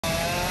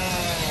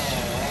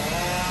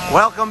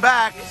Welcome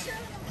back.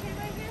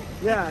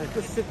 Yeah,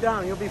 just sit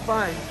down. You'll be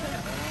fine.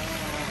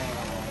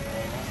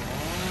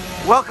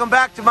 Welcome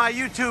back to my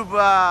YouTube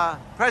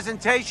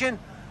presentation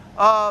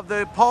of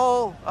the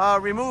pole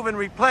remove and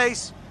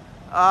replace.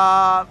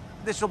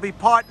 This will be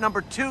part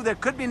number 2. There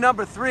could be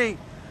number 3.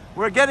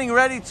 We're getting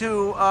ready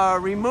to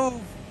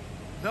remove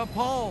the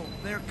pole.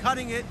 They're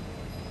cutting it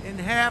in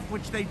half,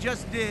 which they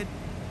just did.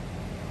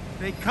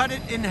 They cut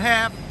it in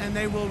half and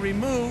they will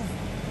remove.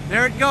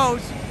 There it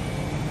goes.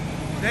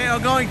 They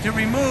are going to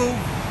remove.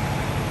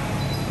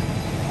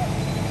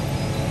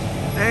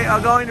 They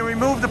are going to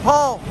remove the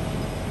pole.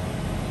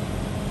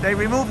 They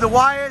remove the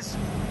wires,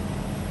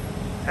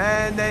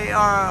 and they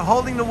are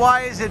holding the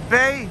wires at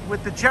bay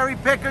with the cherry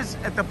pickers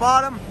at the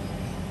bottom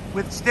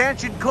with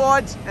stanchion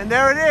cords, and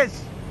there it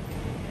is.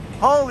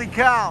 Holy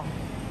cow.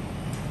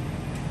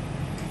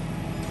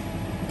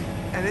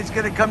 And it's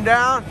going to come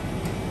down.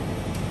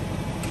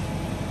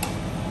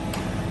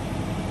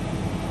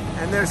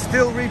 And they're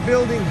still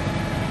rebuilding.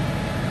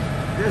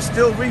 They're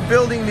still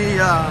rebuilding the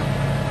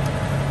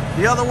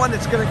other one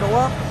that's going to go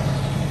up.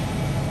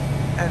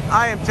 And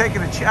I am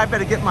taking a I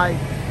better get my,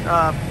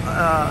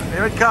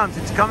 there it comes.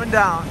 It's coming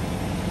down.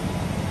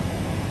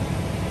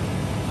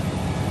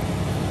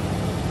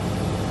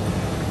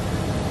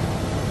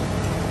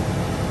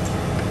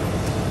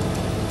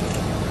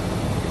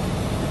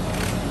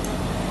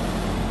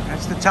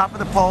 That's the top of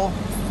the pole.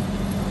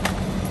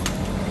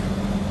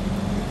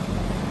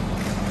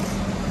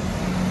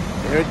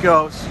 There it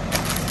goes.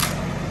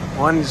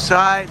 One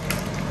side.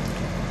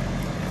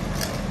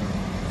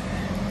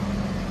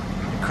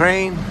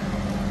 Crane.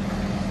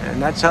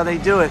 And that's how they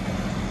do it.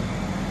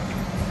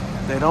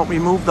 They don't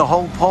remove the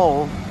whole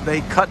pole.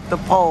 They cut the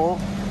pole.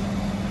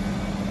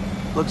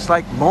 Looks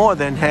like more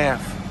than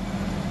half.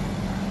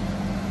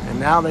 And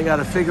now they got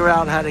to figure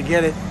out how to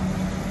get it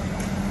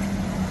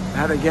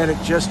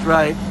just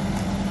right.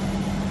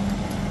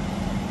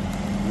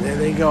 There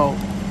they go.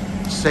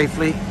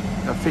 Safely,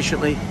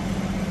 efficiently.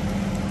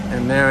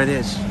 And there it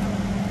is.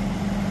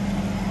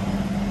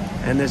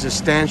 And there's a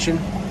stanchion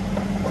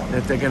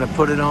that they're going to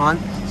put it on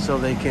so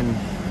they can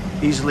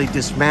easily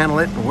dismantle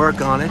it and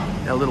work on it.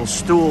 A little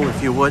stool,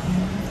 if you would,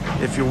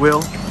 if you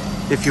will,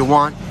 if you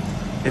want,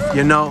 if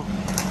you know.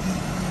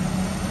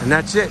 And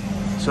that's it.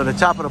 So the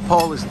top of the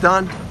pole is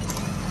done.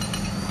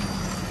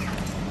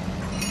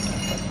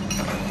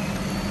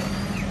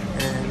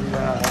 And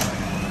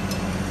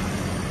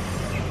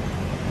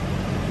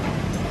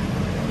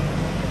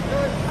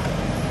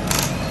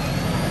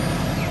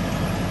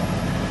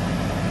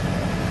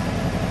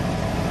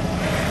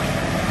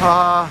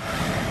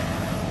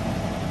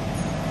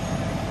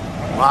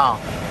wow.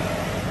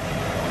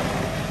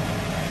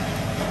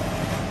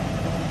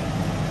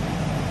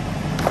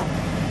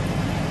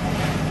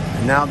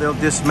 And now they'll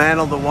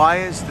dismantle the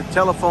wires, the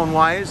telephone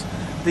wires.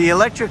 The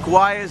electric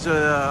wires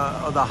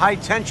are the high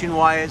tension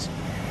wires.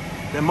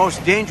 The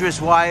most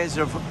dangerous wires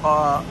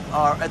are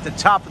at the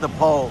top of the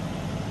pole.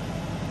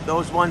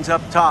 Those ones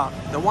up top.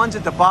 The ones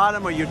at the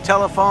bottom are your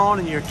telephone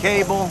and your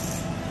cable,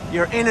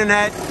 your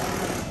internet.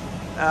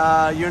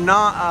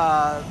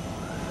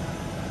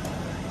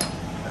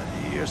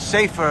 You're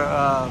safer,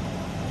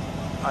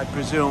 I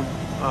presume,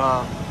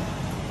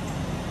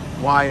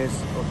 wires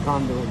or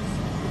conduits.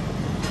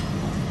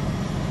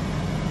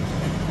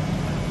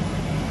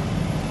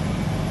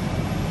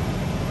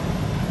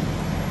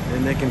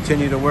 And they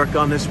continue to work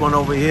on this one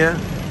over here.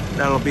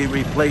 That'll be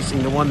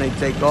replacing the one they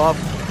take off.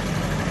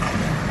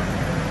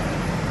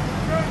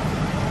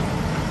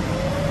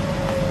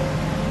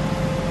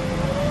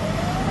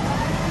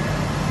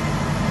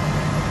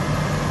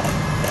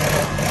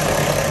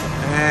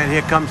 And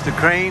here comes the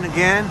crane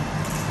again.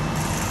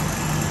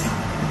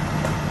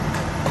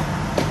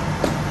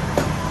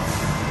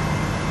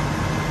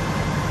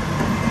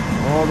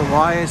 All the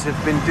wires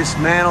have been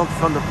dismantled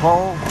from the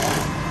pole.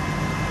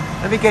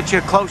 Let me get you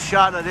a close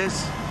shot of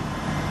this.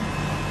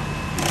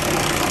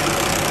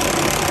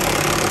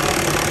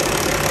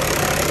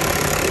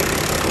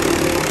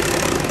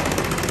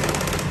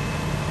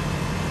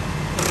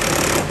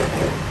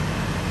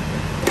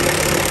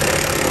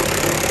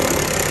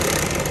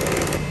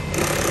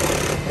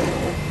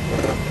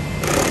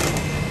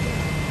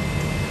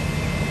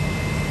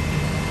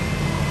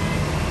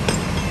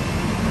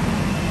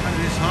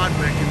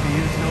 Hardware can be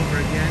used over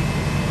again.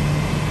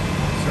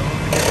 So if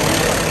it gets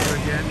used over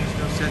again, there's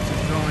no sense of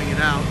throwing it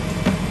out.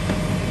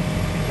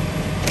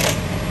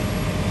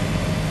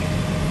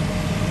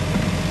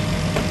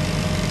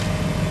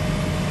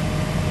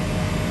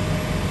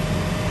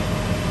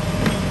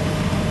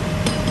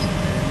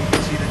 And you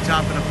can see the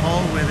top of the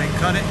pole where they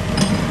cut it.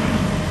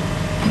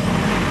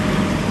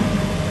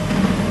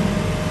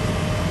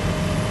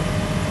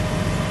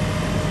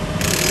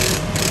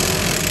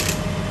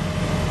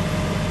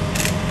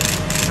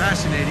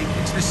 Fascinating.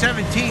 It's the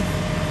 17th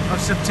of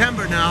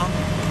September now.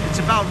 It's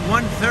about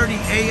 1:30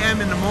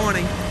 a.m. in the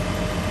morning.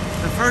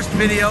 The first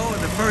video,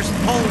 the first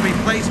pole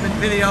replacement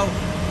video,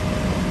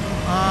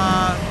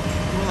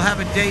 will have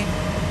a date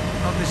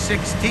of the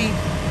 16th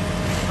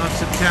of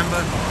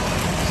September.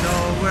 So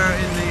we're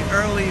in the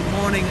early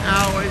morning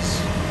hours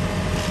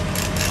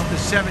of the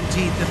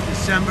 17th of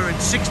December.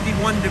 It's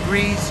 61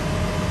 degrees.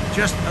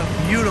 Just a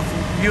beautiful,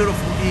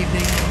 beautiful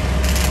evening.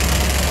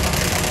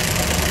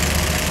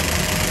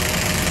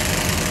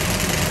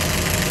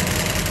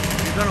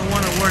 You're going to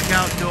want to work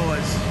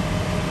outdoors.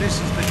 This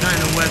is the kind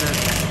of weather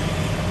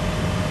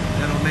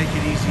that'll make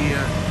it easier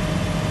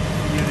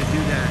for you to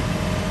do that.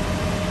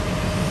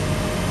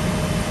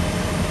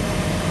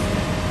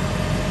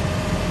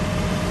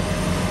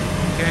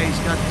 Okay,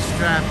 he's got the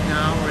strap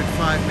now. We're at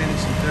 5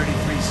 minutes and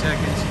 33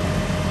 seconds.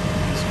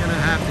 He's going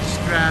to have the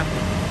strap.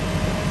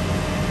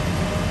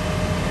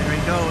 There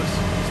he goes.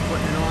 He's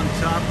putting it on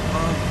top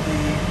of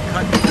the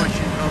cut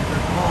portion of the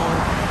pole.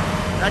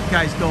 That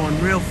guy's going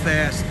real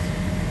fast.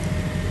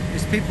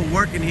 There's people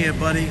working here,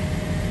 buddy.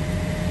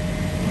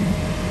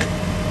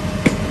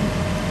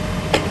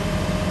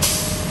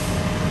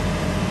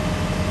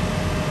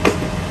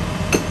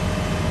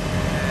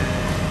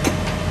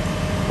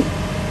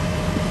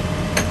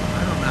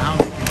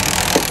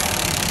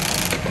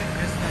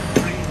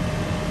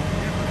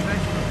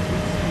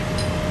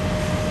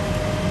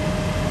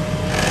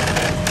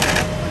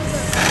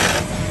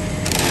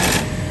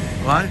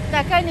 What?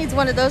 That guy needs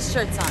one of those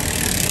shirts on.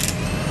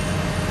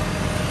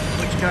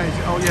 Which guy is?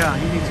 Oh yeah,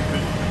 he needs a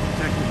good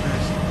protective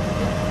vest.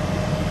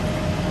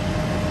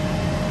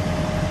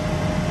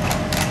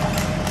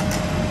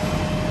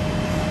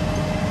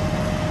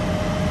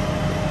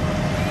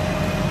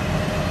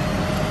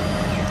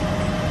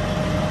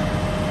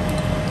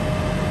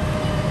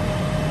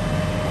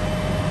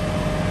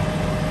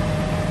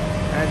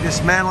 And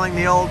dismantling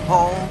the old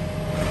pole.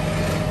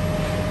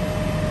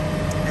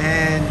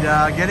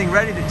 And getting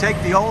ready to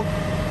take the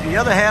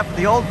other half of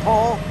the old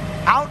pole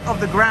out of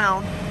the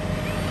ground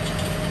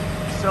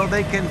so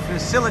they can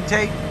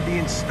facilitate the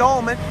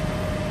installment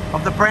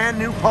of the brand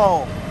new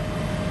pole.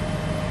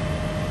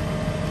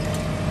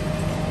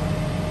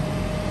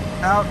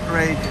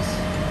 Outrageous.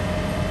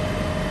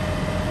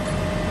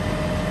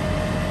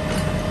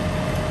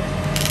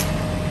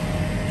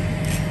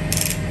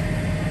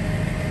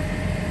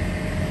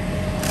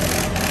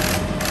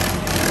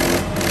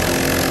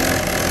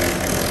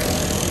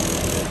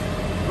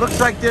 Looks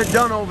like they're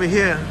done over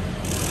here.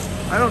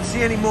 I don't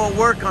see any more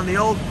work on the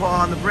old pole,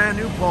 on the brand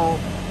new pole.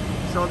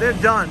 So they're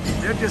done.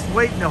 They're just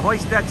waiting to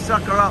hoist that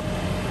sucker up.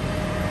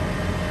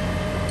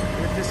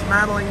 They're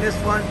dismantling this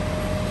one.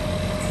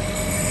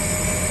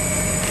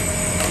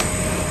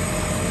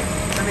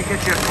 Let me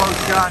get you a close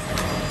shot.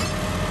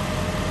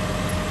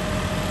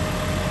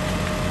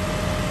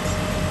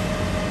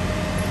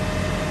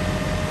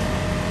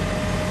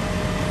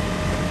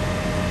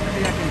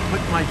 Maybe I can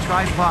put my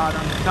tripod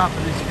on the top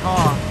of this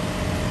car.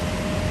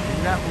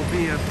 That will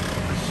be a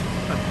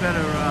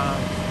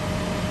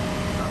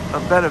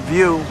better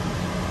view.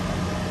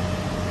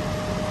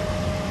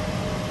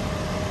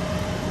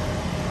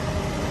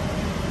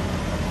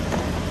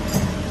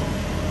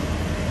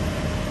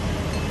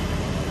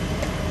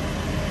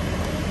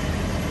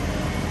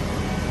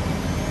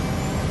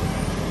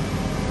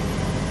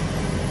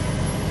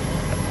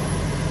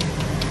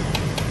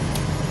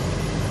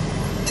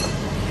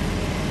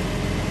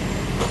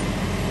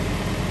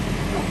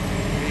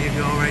 There you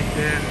go, right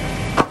there.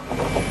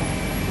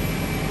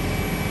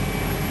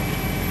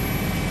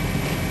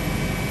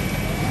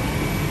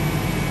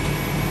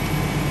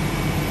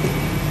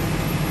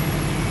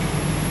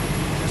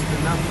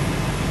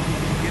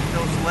 Get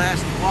those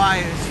last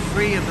wires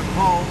free of the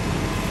pole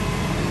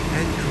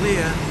and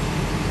clear,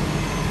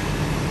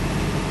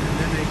 and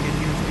then they can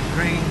use the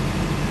crane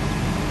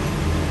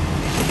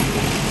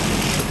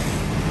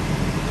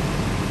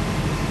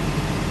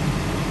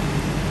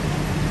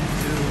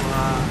to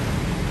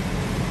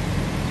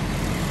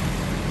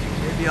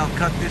maybe I'll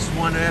cut this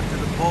one after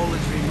the pole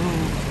is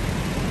removed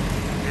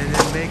and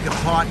then make a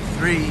part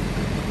 3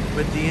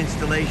 with the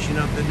installation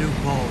of the new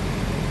pole.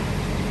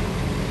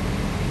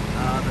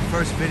 The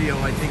first video,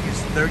 I think,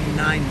 is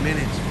 39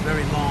 minutes,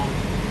 very long.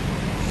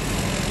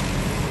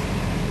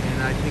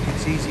 And I think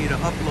it's easier to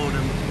upload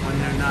them when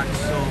they're not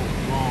so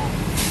long.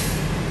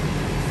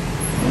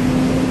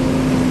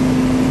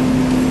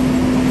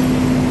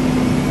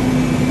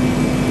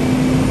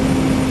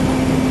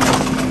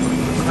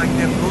 Looks like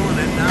they're pulling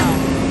it now.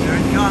 There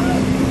it comes.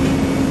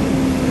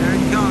 There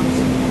it comes.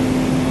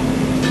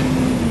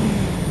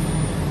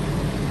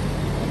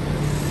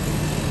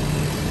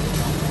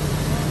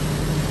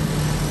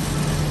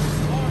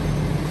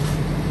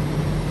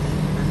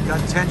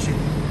 Got tension.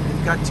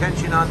 They've got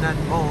tension on that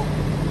pole.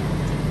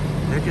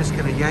 They're just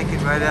going to yank it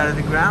right out of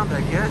the ground,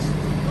 I guess.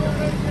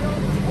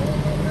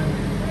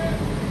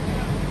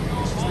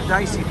 This is the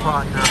dicey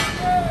part now.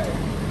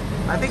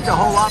 I think the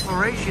whole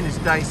operation is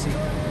dicey.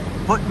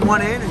 Putting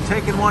one in and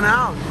taking one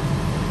out.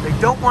 They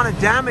don't want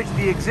to damage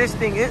the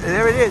existing.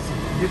 There it is.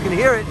 You can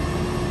hear it.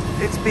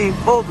 It's being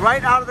pulled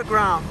right out of the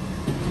ground.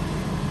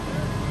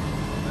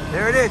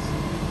 There it is.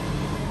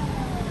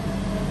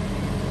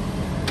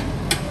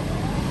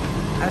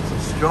 That's a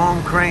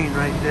strong crane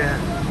right there.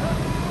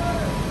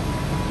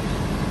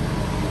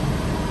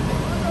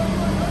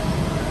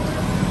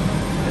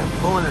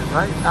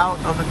 right out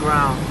of the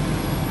ground.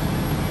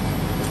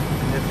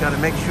 And they've got to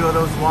make sure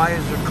those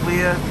wires are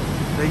clear.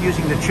 They're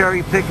using the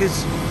cherry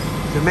pickers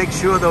to make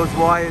sure those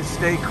wires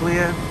stay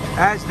clear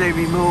as they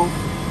remove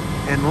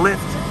and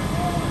lift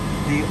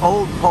the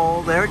old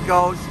pole. There it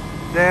goes.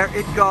 There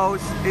it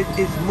goes. It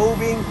is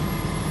moving.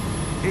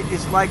 It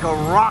is like a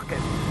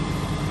rocket.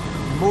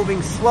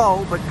 Moving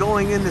slow, but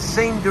going in the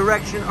same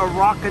direction a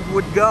rocket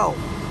would go.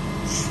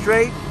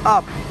 Straight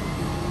up.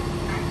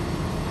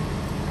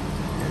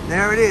 And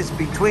there it is,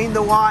 between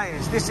the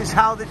wires. This is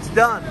how it's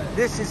done.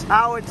 This is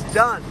how it's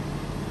done.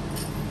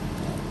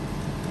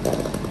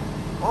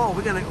 Oh,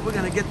 we're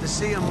gonna get to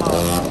see him. Wow.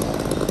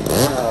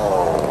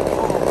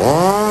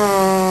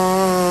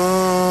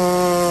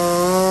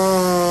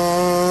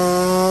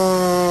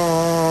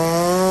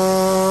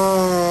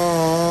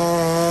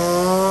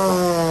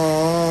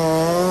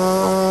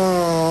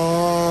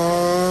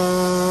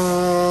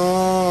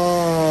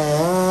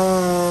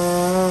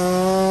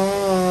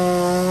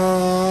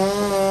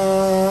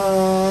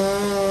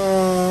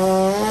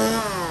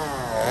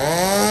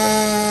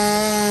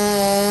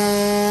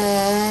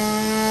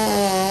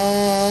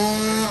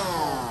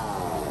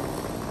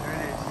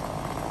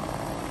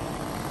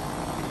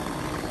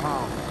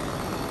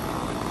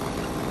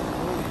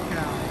 Holy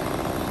cow.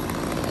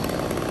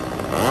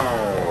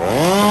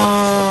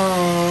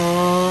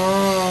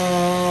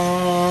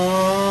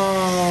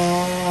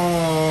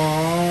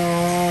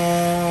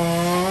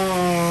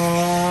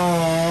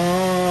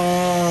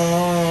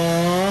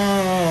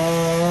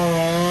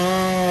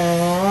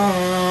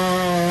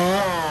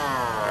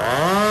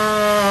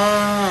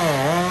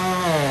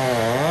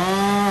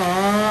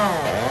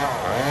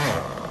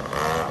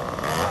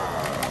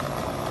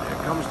 There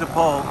comes the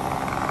pole.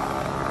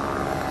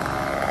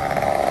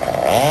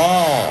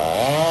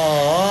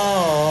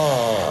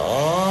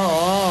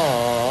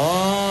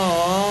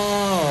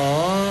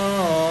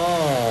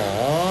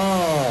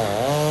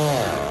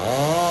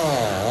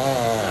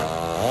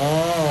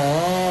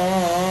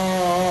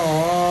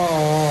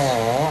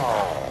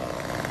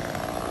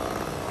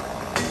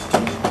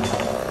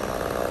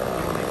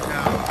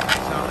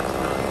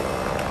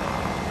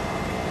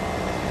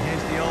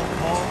 Here's the old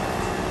pole.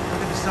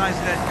 Look at the size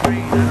of that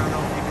crane. I don't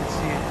know if you can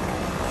see it.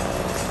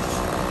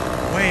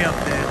 Way up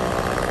there.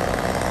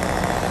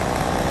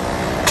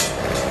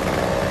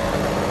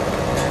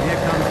 And here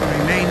comes the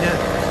remainder,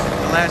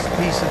 the last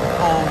piece of the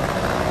pole.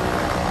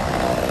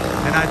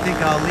 And I think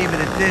I'll leave it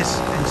at this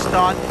and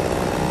start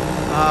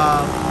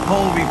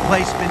pole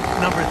replacement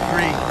number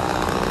 3.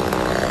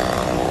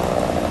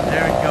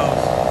 There it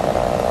goes.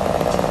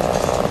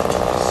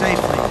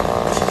 Safely,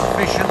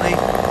 efficiently,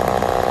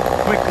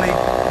 quickly,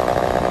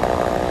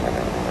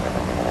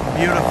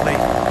 beautifully.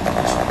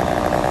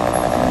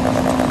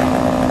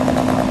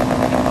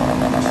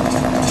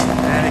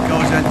 And it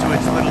goes into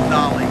its little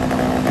dolly,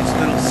 its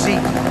little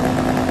seat,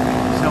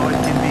 so it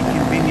can be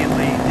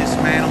conveniently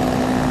dismantled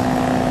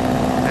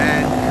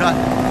and cut.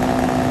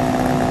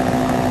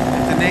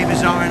 If the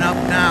neighbors aren't up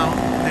now,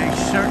 they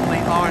certainly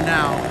are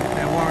now, if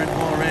they weren't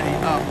already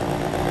up.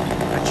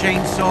 A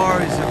chainsaw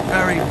is a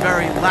very,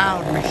 very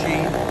loud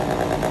machine,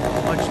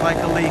 much like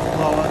a leaf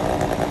blower.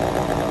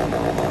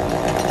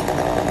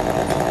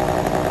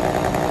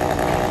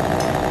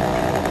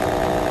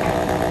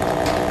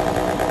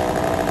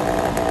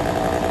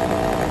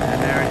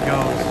 And there it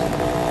goes.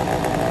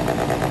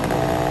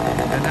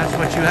 And that's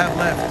what you have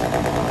left.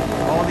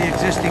 All the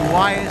existing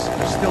wires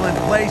are still in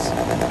place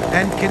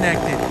and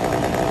connected.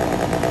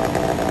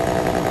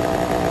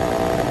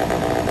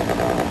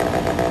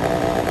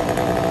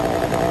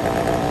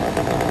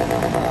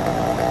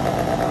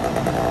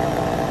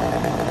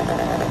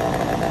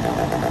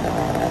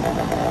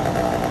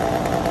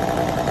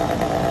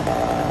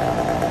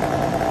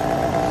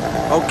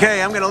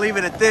 Okay, I'm going to leave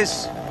it at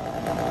this.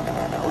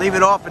 I'll leave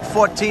it off at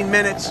 14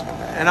 minutes,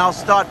 and I'll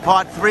start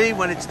part 3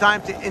 when it's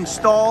time to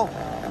install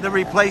the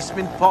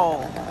replacement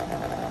pole.